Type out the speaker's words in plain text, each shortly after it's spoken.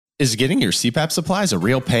Is getting your CPAP supplies a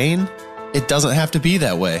real pain? It doesn't have to be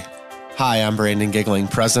that way. Hi, I'm Brandon Giggling,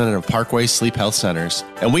 president of Parkway Sleep Health Centers,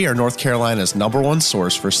 and we are North Carolina's #1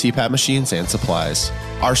 source for CPAP machines and supplies.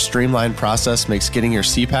 Our streamlined process makes getting your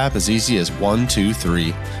CPAP as easy as 1, 2,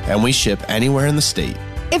 3, and we ship anywhere in the state.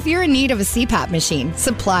 If you're in need of a CPAP machine,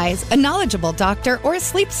 supplies, a knowledgeable doctor, or a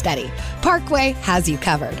sleep study, Parkway has you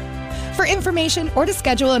covered. For information or to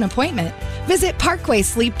schedule an appointment, visit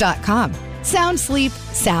parkwaysleep.com. Sound sleep,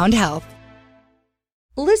 sound health.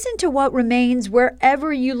 Listen to What Remains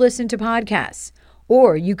wherever you listen to podcasts,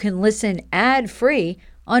 or you can listen ad-free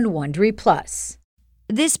on Wondery Plus.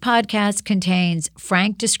 This podcast contains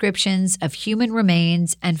frank descriptions of human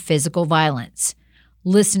remains and physical violence.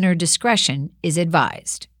 Listener discretion is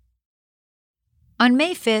advised. On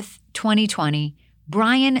May 5th, 2020,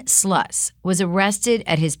 Brian Sluss was arrested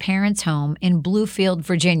at his parents' home in Bluefield,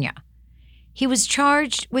 Virginia. He was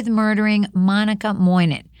charged with murdering Monica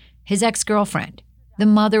Moynan, his ex-girlfriend, the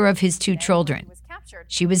mother of his 2 children.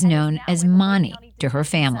 She was known as Monty to her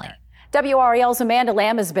family. WRAL's Amanda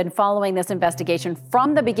Lamb has been following this investigation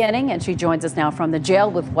from the beginning, and she joins us now from the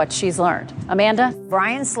jail with what she's learned. Amanda?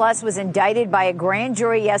 Brian Sluss was indicted by a grand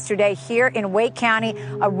jury yesterday here in Wake County,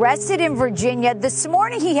 arrested in Virginia. This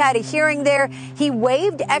morning he had a hearing there. He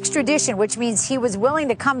waived extradition, which means he was willing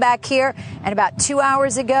to come back here. And about 2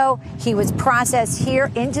 hours ago, he was processed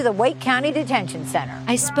here into the Wake County Detention Center.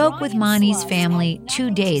 I spoke with Monty's family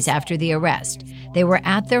 2 days after the arrest. They were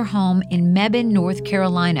at their home in Mebane, North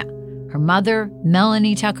Carolina. Her mother,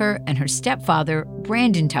 Melanie Tucker, and her stepfather,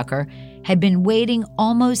 Brandon Tucker, had been waiting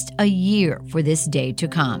almost a year for this day to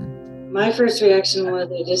come. My first reaction was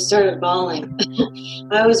I just started bawling.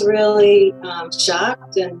 I was really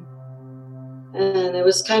shocked, and it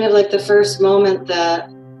was kind of like the first moment that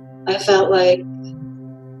I felt like,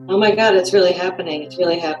 oh my God, it's really happening. It's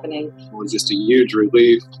really happening. It was just a huge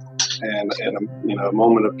relief and a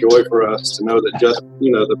moment of joy for us to know that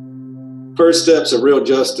the first steps of real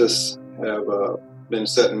justice have been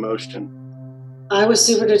set in motion. I was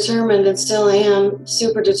super determined and still am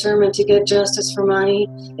super determined to get justice for Monty.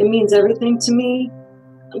 It means everything to me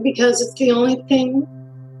because it's the only thing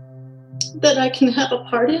that I can have a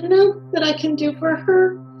part in now, that I can do for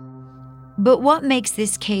her. But what makes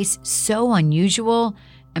this case so unusual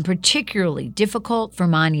and particularly difficult for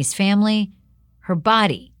Monty's family? Her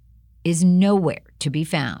body is nowhere to be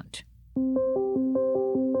found.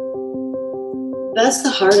 That's the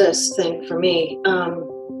hardest thing for me. I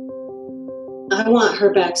want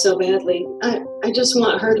her back so badly. I just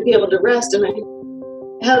want her to be able to rest, and I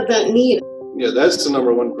have that need. Yeah, that's the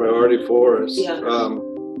 #1 priority for us. Yeah.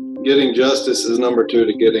 Getting justice is number 2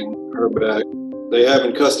 to getting her back. They have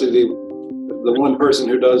in custody the one person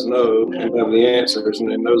who does know and have the answers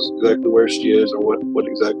and knows exactly where she is or what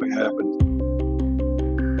exactly happened.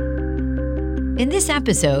 In this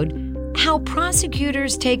episode, how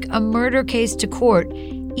prosecutors take a murder case to court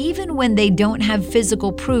even when they don't have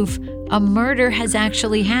physical proof a murder has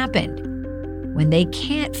actually happened, when they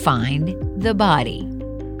can't find the body.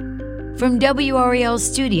 From WRAL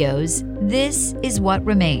Studios, this is What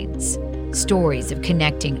Remains, stories of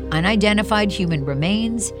connecting unidentified human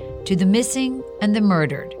remains to the missing and the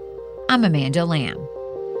murdered. I'm Amanda Lamb.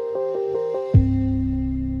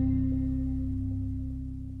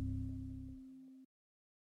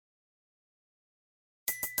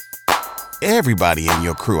 Everybody in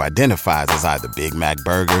your crew identifies as either Big Mac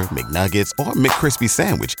Burger, McNuggets, or McCrispy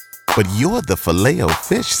Sandwich. But you're the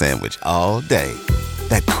Filet-O-Fish Sandwich all day.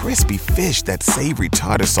 That crispy fish, that savory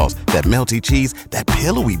tartar sauce, that melty cheese, that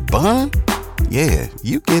pillowy bun. Yeah,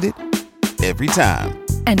 you get it. Every time.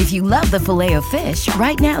 And if you love the Filet-O-Fish,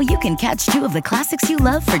 right now you can catch 2 of the classics you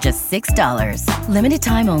love for just $6. Limited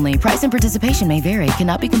time only. Price and participation may vary.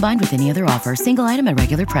 Cannot be combined with any other offer. Single item at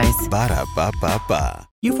regular price. Ba-da-ba-ba-ba.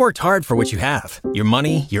 You've worked hard for what you have. Your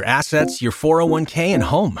money, your assets, your 401k, and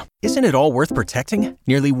home. Isn't it all worth protecting?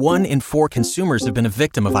 Nearly 1 in 4 consumers have been a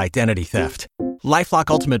victim of identity theft.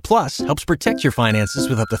 LifeLock Ultimate Plus helps protect your finances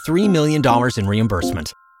with up to $3 million in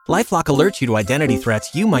reimbursement. LifeLock alerts you to identity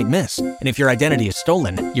threats you might miss. And if your identity is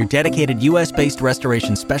stolen, your dedicated U.S.-based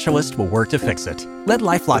restoration specialist will work to fix it. Let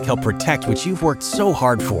LifeLock help protect what you've worked so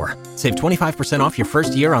hard for. Save 25% off your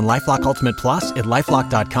first year on LifeLock Ultimate Plus at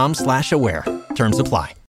LifeLock.com/aware. Terms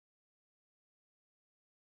apply.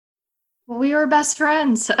 We were best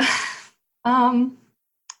friends.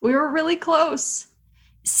 We were really close.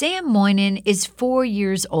 Sam Moynan is 4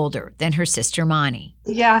 years older than her sister Monty.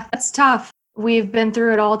 Yeah, it's tough. We've been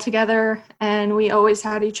through it all together, and we always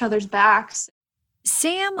had each other's backs.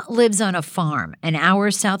 Sam lives on a farm an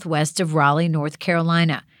hour southwest of Raleigh, North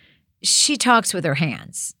Carolina. She talks with her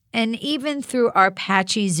hands. and even through our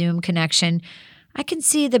patchy Zoom connection, I can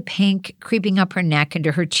see the pink creeping up her neck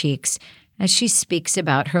into her cheeks as she speaks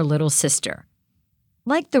about her little sister.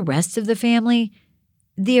 Like the rest of the family,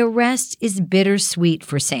 the arrest is bittersweet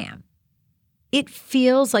for Sam. It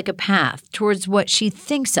feels like a path towards what she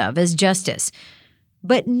thinks of as justice,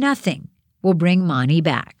 but nothing will bring Moni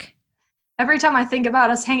back. Every time I think about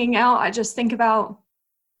us hanging out, I just think about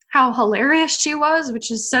how hilarious she was,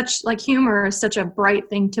 which is humor is such a bright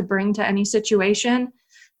thing to bring to any situation.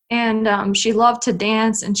 And she loved to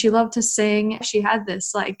dance and she loved to sing. She had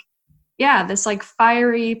this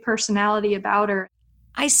fiery personality about her.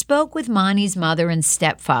 I spoke with Moni's mother and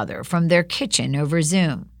stepfather from their kitchen over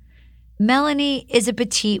Zoom. Melanie is a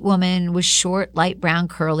petite woman with short, light brown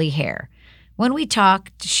curly hair. When we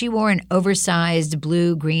talked, she wore an oversized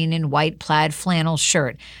blue, green, and white plaid flannel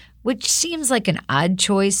shirt, which seems like an odd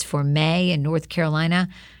choice for May in North Carolina.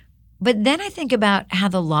 But then I think about how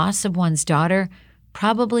the loss of one's daughter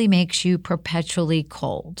probably makes you perpetually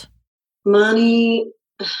cold. Moni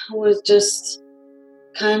was just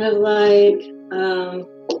kind of like a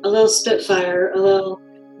little spitfire, a little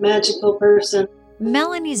magical person.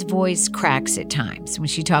 Melanie's voice cracks at times when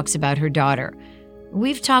she talks about her daughter.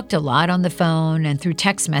 We've talked a lot on the phone and through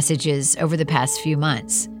text messages over the past few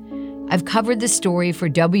months. I've covered the story for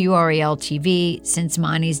WRAL TV since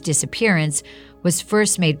Moni's disappearance was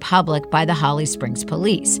first made public by the Holly Springs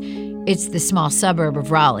police. It's the small suburb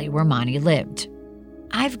of Raleigh where Moni lived.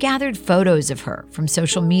 I've gathered photos of her from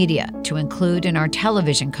social media to include in our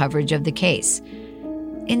television coverage of the case.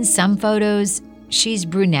 In some photos, she's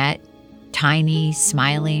brunette, tiny,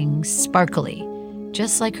 smiling, sparkly,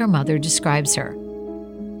 just like her mother describes her.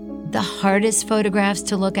 The hardest photographs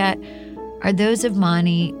to look at are those of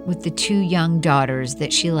Moni with the two young daughters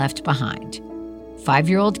that she left behind,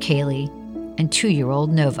 5-year-old Kaylee and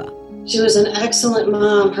 2-year-old Nova. She was an excellent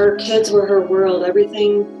mom. Her kids were her world.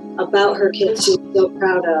 Everything about her kids she was so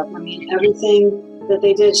proud of. I mean, everything that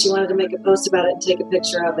they did, she wanted to make a post about it and take a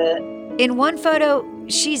picture of it. In one photo,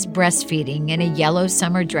 she's breastfeeding in a yellow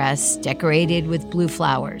summer dress decorated with blue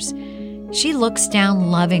flowers. She looks down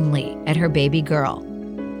lovingly at her baby girl.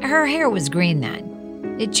 Her hair was green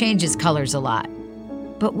then. It changes colors a lot.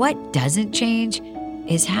 But what doesn't change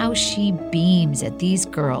is how she beams at these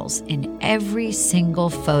girls in every single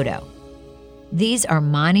photo. These are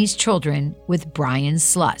Moni's children with Brian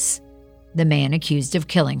Sluss, the man accused of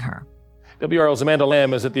killing her. WRL's Amanda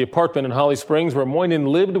Lamb is at the apartment in Holly Springs where Moynan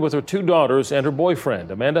lived with her 2 daughters and her boyfriend.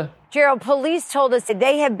 Amanda? Gerald, police told us that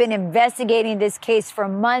they have been investigating this case for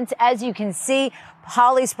months. As you can see,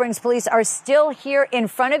 Holly Springs police are still here in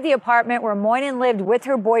front of the apartment where Moynan lived with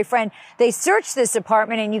her boyfriend. They searched this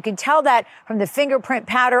apartment, and you can tell that from the fingerprint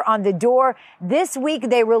powder on the door. This week,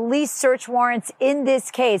 they released search warrants in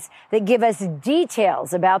this case that give us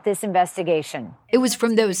details about this investigation. It was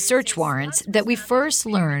from those search warrants that we first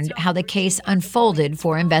learned how the case unfolded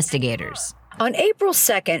for investigators. On April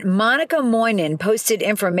 2nd, Monica Moynan posted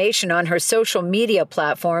information on her social media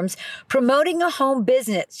platforms promoting a home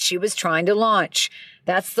business she was trying to launch.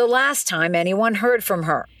 That's the last time anyone heard from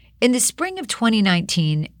her. In the spring of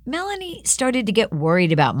 2019, Melanie started to get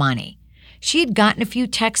worried about Moni. She had gotten a few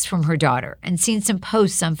texts from her daughter and seen some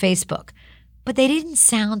posts on Facebook, but they didn't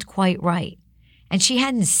sound quite right. And she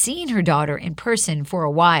hadn't seen her daughter in person for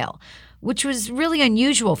a while, which was really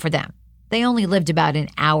unusual for them. They only lived about an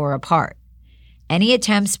hour apart. Any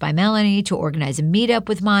attempts by Melanie to organize a meetup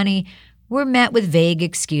with Moni were met with vague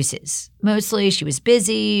excuses. Mostly she was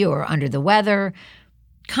busy or under the weather.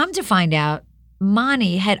 Come to find out,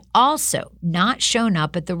 Moni had also not shown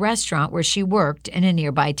up at the restaurant where she worked in a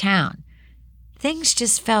nearby town. Things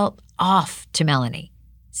just felt off to Melanie.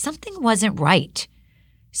 Something wasn't right.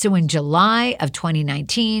 So in July of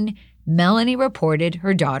 2019, Melanie reported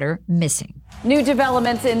her daughter missing. New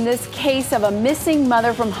developments in this case of a missing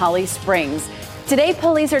mother from Holly Springs. Today,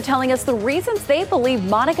 police are telling us the reasons they believe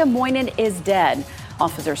Monica Moynan is dead.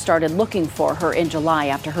 Officers started looking for her in July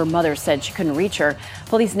after her mother said she couldn't reach her.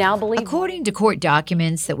 Police now believe... According to court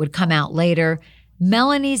documents that would come out later,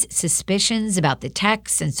 Melanie's suspicions about the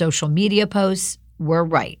texts and social media posts were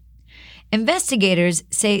right. Investigators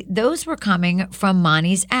say those were coming from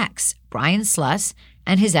Moni's ex, Brian Sluss,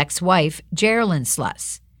 and his ex-wife, Geraldine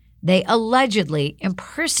Sluss. They allegedly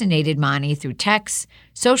impersonated Moni through texts,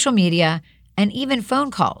 social media, and even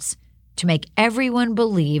phone calls to make everyone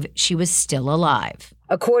believe she was still alive.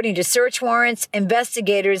 According to search warrants,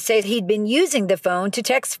 investigators say he'd been using the phone to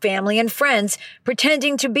text family and friends,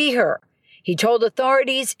 pretending to be her. He told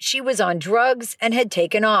authorities she was on drugs and had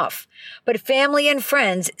taken off. But family and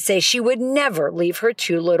friends say she would never leave her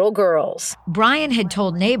 2 little girls. Brian had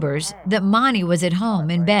told neighbors that Monty was at home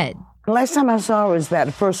in bed. The last time I saw her was about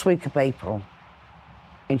the first week of April,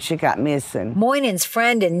 and she got missing. Moynan's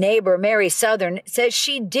friend and neighbor, Mary Southern, says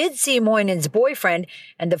she did see Moynan's boyfriend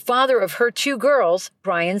and the father of her 2 girls,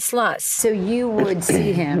 Brian Sluss. So you would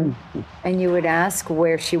see him and you would ask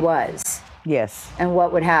where she was? Yes. And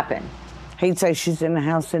what would happen? He'd say she's in the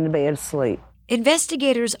house in the bed asleep.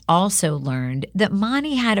 Investigators also learned that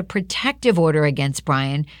Monty had a protective order against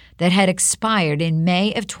Brian that had expired in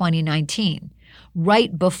May of 2019,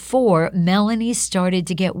 right before Melanie started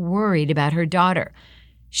to get worried about her daughter.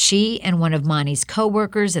 She and one of Monty's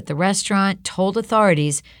coworkers at the restaurant told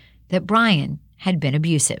authorities that Brian had been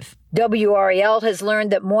abusive. WRAL has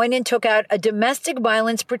learned that Moynan took out a domestic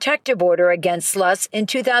violence protective order against Sluss in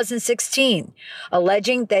 2016,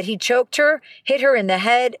 alleging that he choked her, hit her in the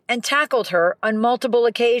head, and tackled her on multiple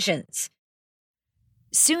occasions.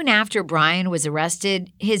 Soon after Brian was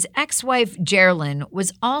arrested, his ex-wife Geraldine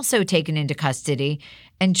was also taken into custody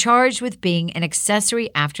and charged with being an accessory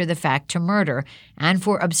after the fact to murder and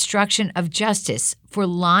for obstruction of justice for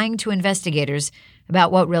lying to investigators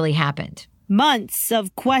about what really happened. Months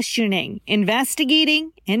of questioning,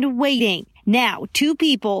 investigating, and waiting. Now, 2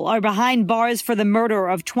 people are behind bars for the murder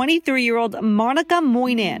of 23-year-old Monica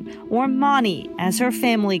Moynan, or Monty, as her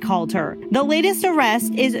family called her. The latest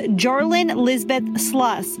arrest is Jarlyn Lisbeth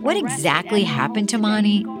Sluss. What exactly happened to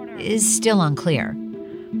Monty is still unclear.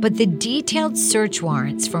 But the detailed search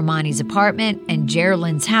warrants for Monty's apartment and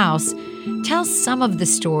Geraldine's house tell some of the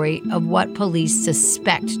story of what police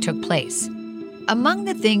suspect took place. Among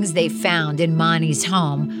the things they found in Monty's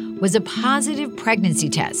home was a positive pregnancy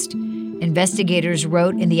test. Investigators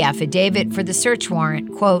wrote in the affidavit for the search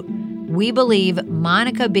warrant, quote, "We believe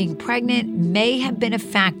Monica being pregnant may have been a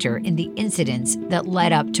factor in the incidents that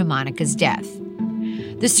led up to Monica's death."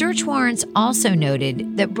 The search warrants also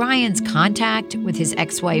noted that Brian's contact with his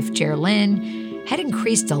ex-wife Geraldine had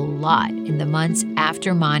increased a lot in the months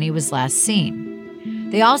after Monty was last seen.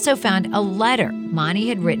 They also found a letter Monty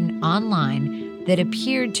had written online that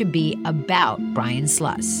appeared to be about Brian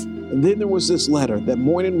Sluss. And then there was this letter that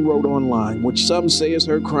Moynan wrote online, which some say is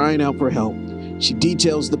her crying out for help. She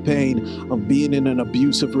details the pain of being in an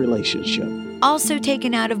abusive relationship. Also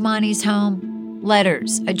taken out of Monty's home,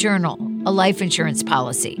 letters, a journal, a life insurance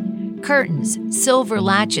policy, curtains, silver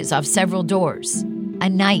latches off several doors, a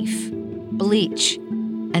knife, bleach,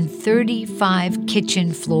 and 35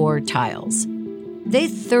 kitchen floor tiles. They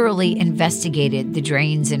thoroughly investigated the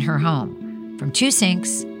drains in her home, from 2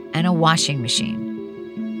 sinks and a washing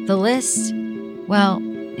machine. The list, well,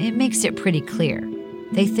 it makes it pretty clear.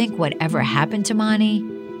 They think whatever happened to Monty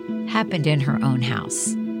happened in her own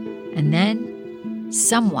house. And then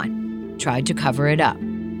someone tried to cover it up.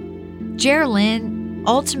 Geraldine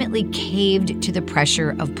ultimately caved to the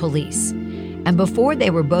pressure of police. And before they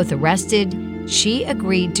were both arrested, she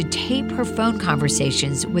agreed to tape her phone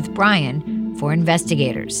conversations with Brian for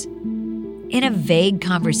investigators. In a vague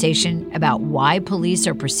conversation about why police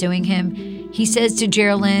are pursuing him, he says to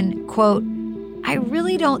Geraldine, quote, "I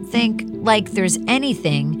really don't think like there's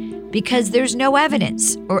anything because there's no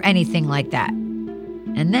evidence or anything like that."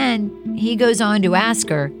 And then he goes on to ask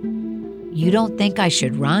her, "You don't think I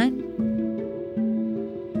should run?"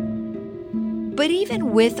 But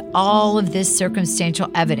even with all of this circumstantial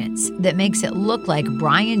evidence that makes it look like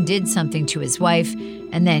Brian did something to his wife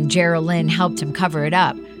and then Geraldine helped him cover it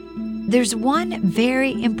up, there's one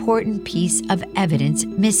very important piece of evidence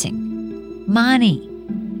missing. Monty.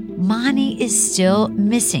 Monty is still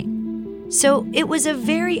missing. So it was a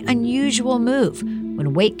very unusual move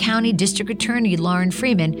when Wake County District Attorney Lauren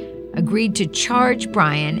Freeman agreed to charge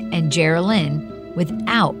Brian and Geraldine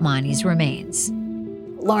without Monty's remains.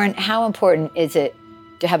 Lauren, how important is it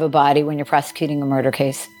to have a body when you're prosecuting a murder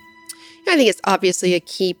case? I think it's obviously a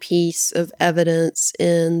key piece of evidence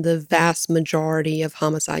in the vast majority of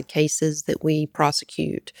homicide cases that we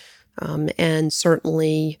prosecute, and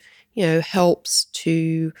certainly, helps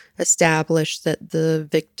to establish that the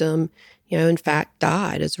victim, in fact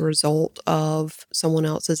died as a result of someone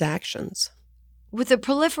else's actions. With the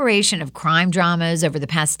proliferation of crime dramas over the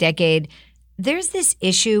past decade, there's this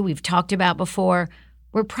issue we've talked about before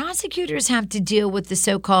where prosecutors have to deal with the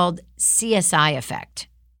so-called CSI effect.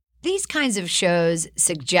 These kinds of shows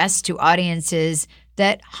suggest to audiences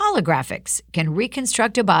that holographics can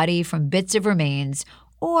reconstruct a body from bits of remains,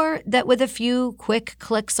 or that with a few quick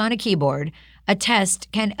clicks on a keyboard, a test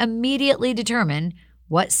can immediately determine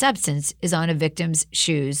what substance is on a victim's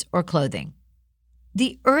shoes or clothing.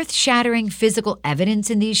 The earth-shattering physical evidence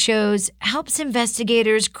in these shows helps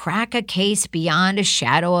investigators crack a case beyond a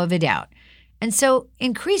shadow of a doubt. And so,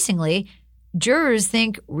 increasingly, jurors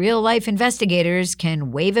think real-life investigators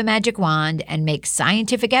can wave a magic wand and make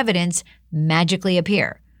scientific evidence magically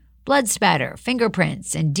appear. Blood spatter,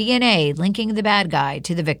 fingerprints, and DNA linking the bad guy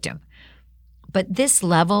to the victim. But this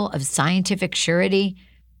level of scientific surety,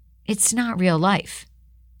 it's not real life.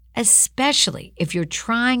 Especially if you're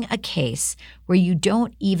trying a case where you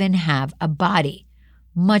don't even have a body,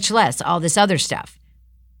 much less all this other stuff.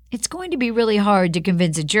 It's going to be really hard to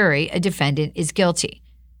convince a jury a defendant is guilty.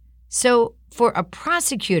 So for a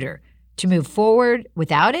prosecutor to move forward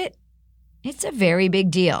without it, it's a very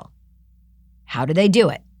big deal. How do they do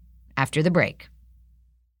it? After the break.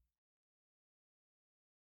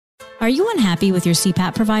 Are you unhappy with your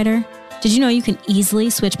CPAP provider? Did you know you can easily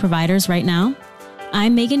switch providers right now?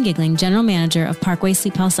 I'm Megan Giggling, General Manager of Parkway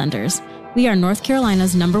Sleep Health Centers. We are North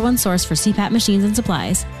Carolina's #1 source for CPAP machines and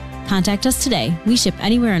supplies. Contact us today. We ship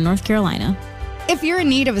anywhere in North Carolina. If you're in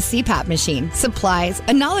need of a CPAP machine, supplies,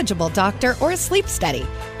 a knowledgeable doctor, or a sleep study,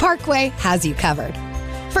 Parkway has you covered.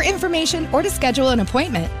 For information or to schedule an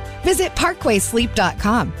appointment, visit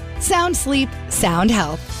parkwaysleep.com. Sound sleep, sound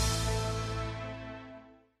health.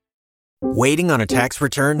 Waiting on a tax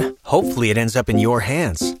return? Hopefully it ends up in your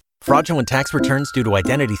hands. Fraudulent tax returns due to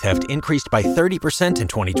identity theft increased by 30% in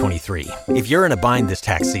 2023. If you're in a bind this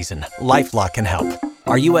tax season, LifeLock can help.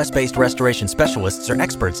 Our U.S.-based restoration specialists are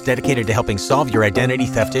experts dedicated to helping solve your identity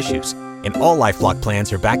theft issues. And all LifeLock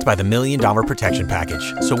plans are backed by the $1 Million Protection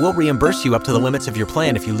Package. So we'll reimburse you up to the limits of your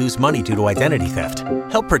plan if you lose money due to identity theft.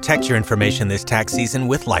 Help protect your information this tax season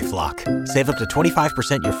with LifeLock. Save up to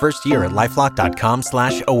 25% your first year at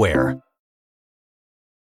LifeLock.com/aware.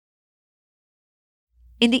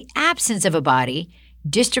 In the absence of a body,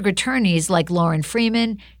 district attorneys like Lauren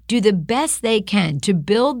Freeman do the best they can to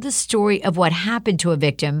build the story of what happened to a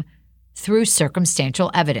victim through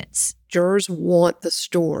circumstantial evidence. Jurors want the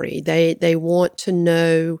story. They want to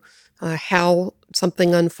know how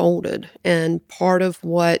something unfolded. And part of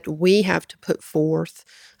what we have to put forth,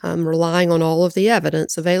 relying on all of the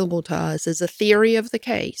evidence available to us, is a theory of the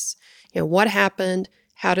case. What happened?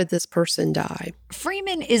 How did this person die?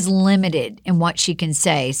 Freeman is limited in what she can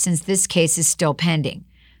say since this case is still pending.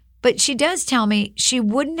 But she does tell me she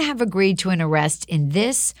wouldn't have agreed to an arrest in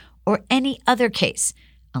this or any other case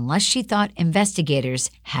unless she thought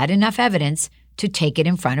investigators had enough evidence to take it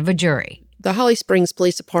in front of a jury. The Holly Springs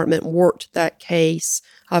Police Department worked that case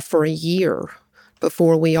for a year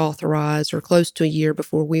before we authorized, or close to a year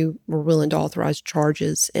before we were willing to authorize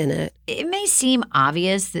charges in it. It may seem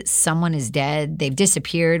obvious that someone is dead, they've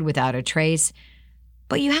disappeared without a trace,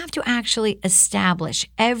 but you have to actually establish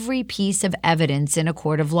every piece of evidence in a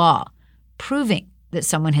court of law, proving that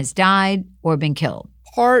someone has died or been killed.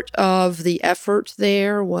 Part of the effort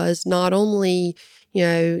there was not only,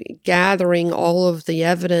 gathering all of the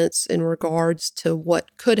evidence in regards to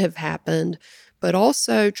what could have happened, but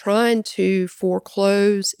also trying to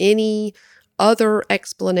foreclose any other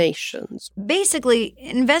explanations. Basically,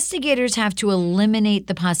 investigators have to eliminate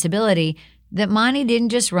the possibility that Monty didn't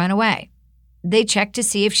just run away. They check to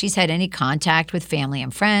see if she's had any contact with family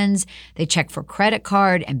and friends. They check for credit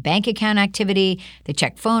card and bank account activity. They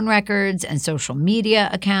check phone records and social media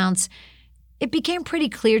accounts. It became pretty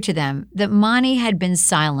clear to them that Monty had been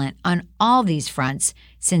silent on all these fronts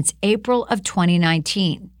since April of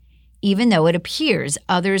 2019. Even though it appears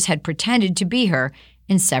others had pretended to be her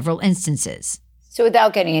in several instances. So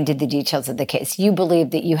without getting into the details of the case, you believe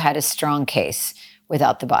that you had a strong case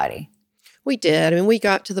without the body? We did. We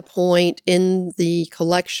got to the point in the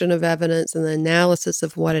collection of evidence and the analysis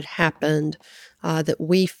of what had happened that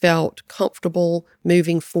we felt comfortable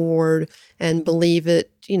moving forward and believe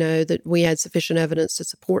it, that we had sufficient evidence to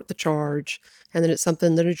support the charge and that it's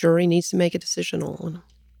something that a jury needs to make a decision on.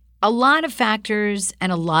 A lot of factors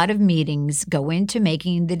and a lot of meetings go into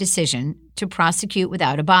making the decision to prosecute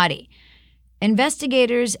without a body.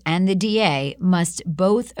 Investigators and the DA must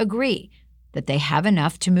both agree that they have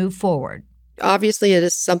enough to move forward. Obviously, it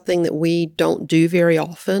is something that we don't do very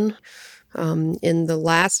often. In the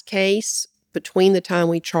last case, between the time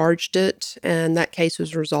we charged it and that case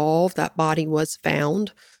was resolved, that body was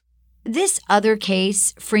found. This other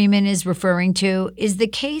case Freeman is referring to is the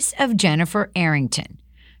case of Jennifer Arrington.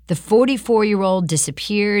 The 44-year-old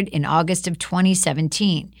disappeared in August of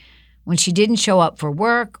 2017. When she didn't show up for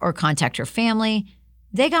work or contact her family,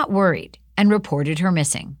 they got worried and reported her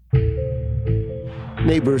missing.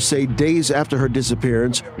 Neighbors say days after her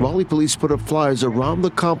disappearance, Raleigh police put up flyers around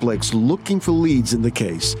the complex looking for leads in the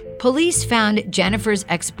case. Police found Jennifer's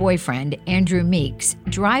ex-boyfriend, Andrew Meeks,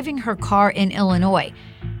 driving her car in Illinois,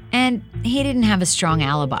 and he didn't have a strong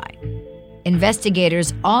alibi.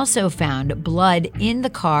 Investigators also found blood in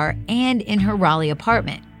the car and in her Raleigh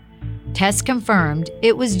apartment. Tests confirmed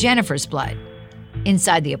it was Jennifer's blood.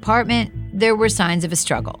 Inside the apartment, there were signs of a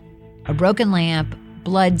struggle. A broken lamp,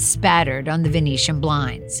 blood spattered on the Venetian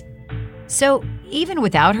blinds. So even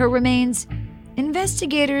without her remains,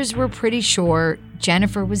 investigators were pretty sure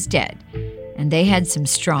Jennifer was dead, and they had some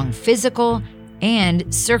strong physical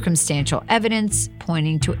and circumstantial evidence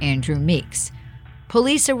pointing to Andrew Meeks.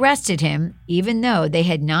 Police arrested him even though they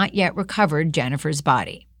had not yet recovered Jennifer's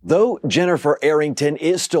body. Though Jennifer Arrington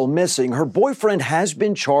is still missing, her boyfriend has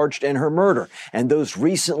been charged in her murder, and those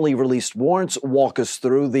recently released warrants walk us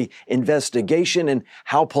through the investigation and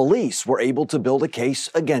how police were able to build a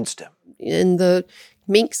case against him. In the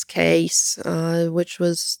Meeks case, which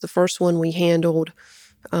was the first one we handled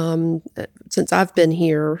since I've been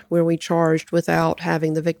here, where we charged without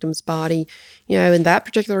having the victim's body, in that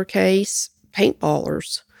particular case,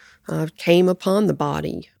 paintballers came upon the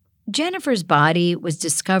body. Jennifer's body was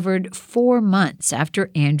discovered 4 months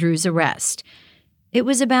after Andrew's arrest. It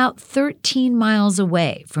was about 13 miles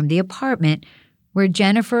away from the apartment where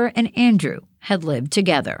Jennifer and Andrew had lived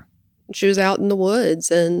together. She was out in the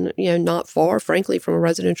woods and, not far, frankly, from a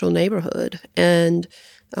residential neighborhood. And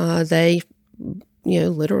they,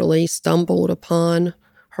 literally stumbled upon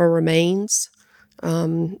her remains.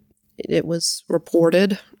 It was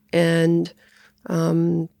reported, and,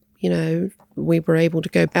 we were able to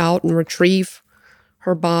go out and retrieve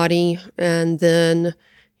her body and then,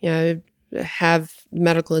 have the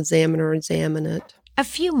medical examiner examine it. A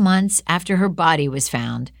few months after her body was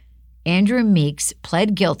found, Andrew Meeks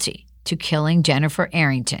pled guilty to killing Jennifer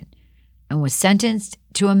Arrington and was sentenced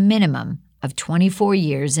to a minimum of 24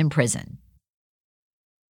 years in prison.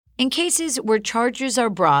 In cases where charges are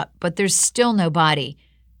brought but there's still no body,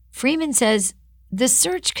 Freeman says the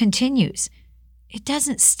search continues. It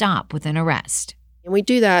doesn't stop with an arrest. And we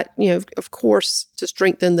do that, of course, to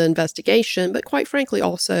strengthen the investigation, but quite frankly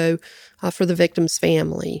also for the victim's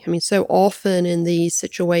family. So often in these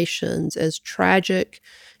situations, as tragic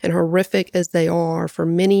and horrific as they are for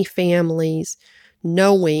many families,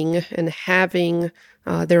 knowing and having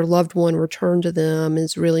their loved one return to them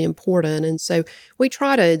is really important. And so we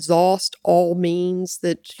try to exhaust all means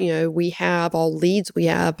that, we have, all leads we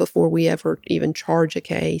have before we ever even charge a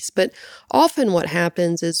case. But often what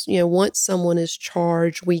happens is, once someone is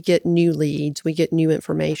charged, we get new leads, we get new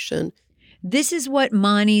information. This is what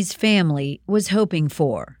Monty's family was hoping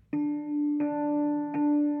for.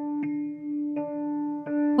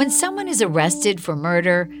 When someone is arrested for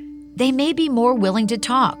murder, they may be more willing to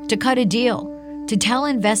talk, to cut a deal, to tell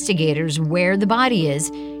investigators where the body is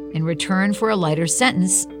in return for a lighter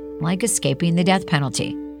sentence, like escaping the death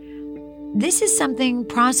penalty. This is something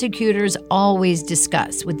prosecutors always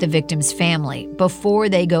discuss with the victim's family before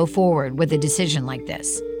they go forward with a decision like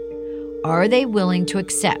this. Are they willing to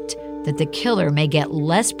accept that the killer may get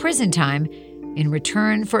less prison time in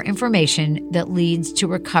return for information that leads to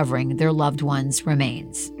recovering their loved one's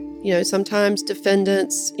remains? Sometimes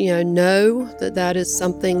defendants, know that is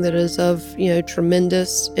something that is of,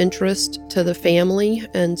 tremendous interest to the family.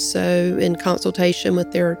 And so in consultation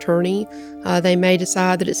with their attorney, they may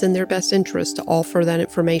decide that it's in their best interest to offer that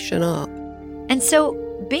information up. And so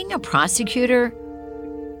being a prosecutor,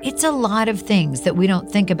 it's a lot of things that we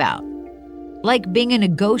don't think about, like being a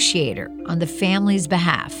negotiator on the family's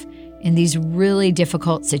behalf in these really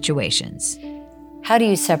difficult situations. How do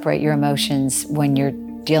you separate your emotions when you're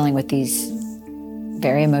dealing with these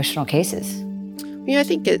very emotional cases? I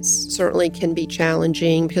think it certainly can be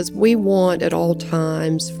challenging because we want at all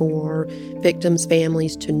times for victims'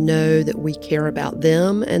 families to know that we care about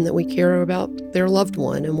them and that we care about their loved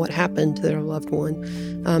one and what happened to their loved one.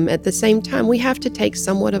 At the same time, we have to take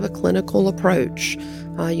somewhat of a clinical approach.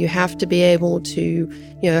 You have to be able to,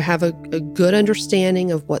 have a good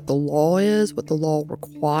understanding of what the law is, what the law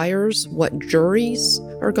requires, what juries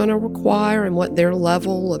are going to require, and what their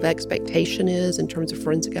level of expectation is in terms of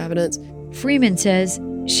forensic evidence. Freeman says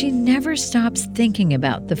she never stops thinking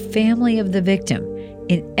about the family of the victim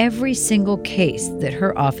in every single case that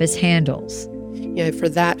her office handles. For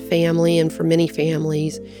that family and for many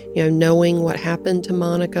families, knowing what happened to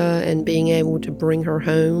Monica and being able to bring her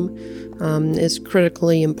home is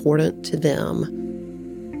critically important to them.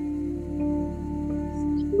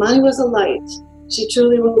 Monty was a light. She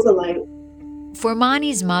truly was a light. For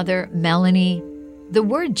Monty's mother, Melanie, the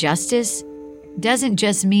word justice doesn't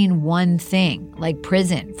just mean one thing, like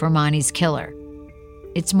prison for Monty's killer.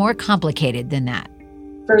 It's more complicated than that.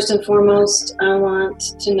 First and foremost, I want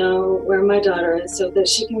to know where my daughter is so that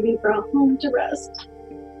she can be brought home to rest.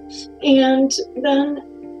 And then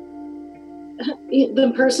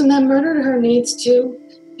the person that murdered her needs to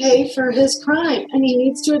pay for his crime, and he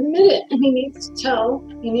needs to admit it, and he needs to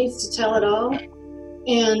tell it all.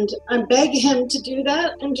 And I beg him to do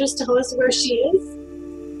that and just tell us where she is.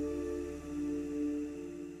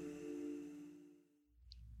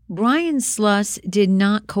 Brian Sluss did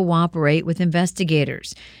not cooperate with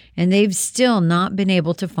investigators, and they've still not been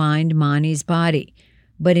able to find Monty's body.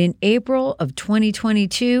 But in April of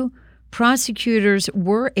 2022, prosecutors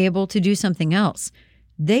were able to do something else.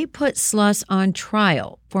 They put Sluss on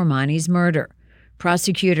trial for Monty's murder.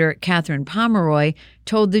 Prosecutor Catherine Pomeroy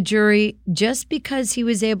told the jury just because he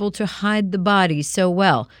was able to hide the body so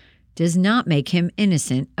well does not make him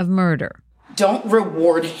innocent of murder. Don't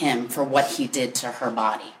reward him for what he did to her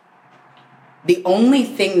body. The only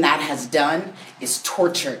thing that has done is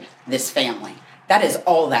tortured this family. That is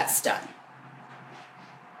all that's done.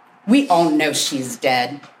 We all know she's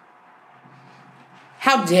dead.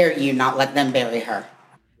 How dare you not let them bury her?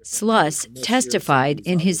 Sluss testified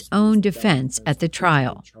in his own defense at the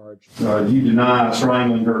trial. You deny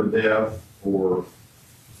strangling her to death or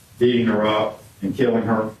beating her up and killing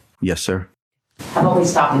her? Yes, sir. How about we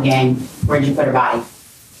stop the game? Where'd you put her body?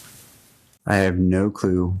 I have no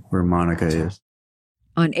clue where Monica is.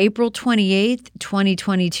 On April 28,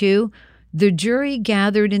 2022, the jury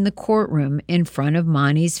gathered in the courtroom in front of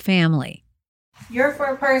Monty's family. Your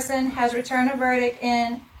foreperson has returned a verdict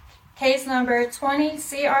in case number 20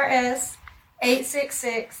 CRS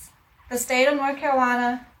 866, the state of North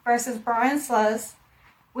Carolina versus Brian Sluss.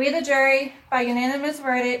 We, the jury, by unanimous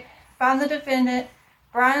verdict, found the defendant,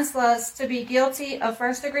 Brian Sluss, to be guilty of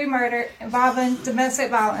first-degree murder involving domestic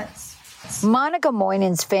violence. Monica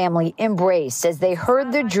Moynan's family embraced as they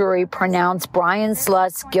heard the jury pronounce Brian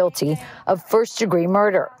Sluss guilty of first-degree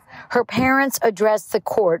murder. Her parents addressed the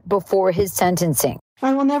court before his sentencing.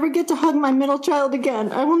 I will never get to hug my middle child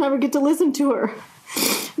again. I will never get to listen to her,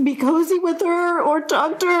 be cozy with her, or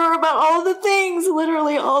talk to her about all the things,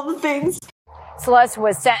 literally all the things. Sluss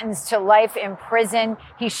was sentenced to life in prison.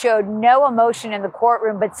 He showed no emotion in the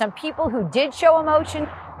courtroom, but some people who did show emotion,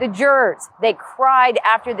 the jurors, they cried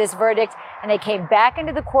after this verdict, and they came back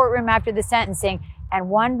into the courtroom after the sentencing, and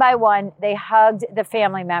one by one, they hugged the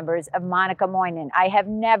family members of Monica Moynan. I have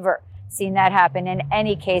never seen that happen in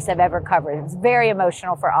any case I've ever covered. It was very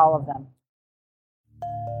emotional for all of them.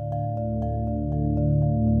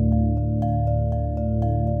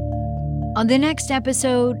 On the next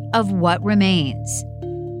episode of What Remains,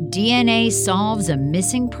 DNA solves a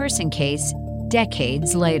missing person case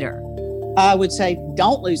decades later. I would say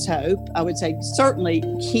don't lose hope. I would say certainly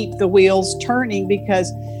keep the wheels turning,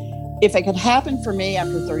 because if it could happen for me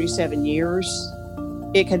after 37 years,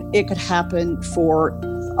 it could happen for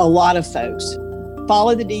a lot of folks.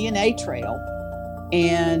 Follow the DNA trail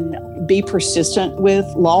and be persistent with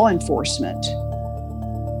law enforcement.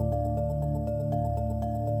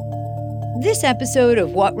 This episode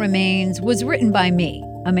of What Remains was written by me,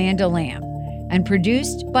 Amanda Lamb, and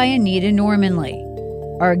produced by Anita Normanley.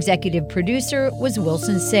 Our executive producer was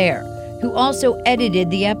Wilson Sayre, who also edited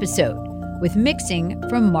the episode, with mixing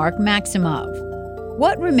from Mark Maximov.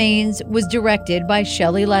 What Remains was directed by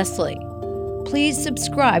Shelley Leslie. Please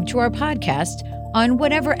subscribe to our podcast on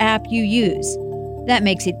whatever app you use. That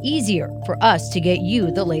makes it easier for us to get you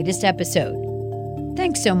the latest episode.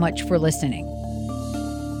 Thanks so much for listening.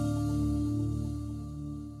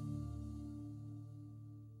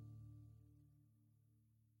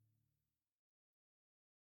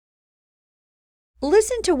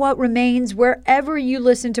 Listen to What Remains wherever you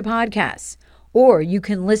listen to podcasts, or you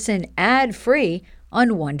can listen ad-free on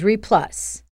Wondery Plus.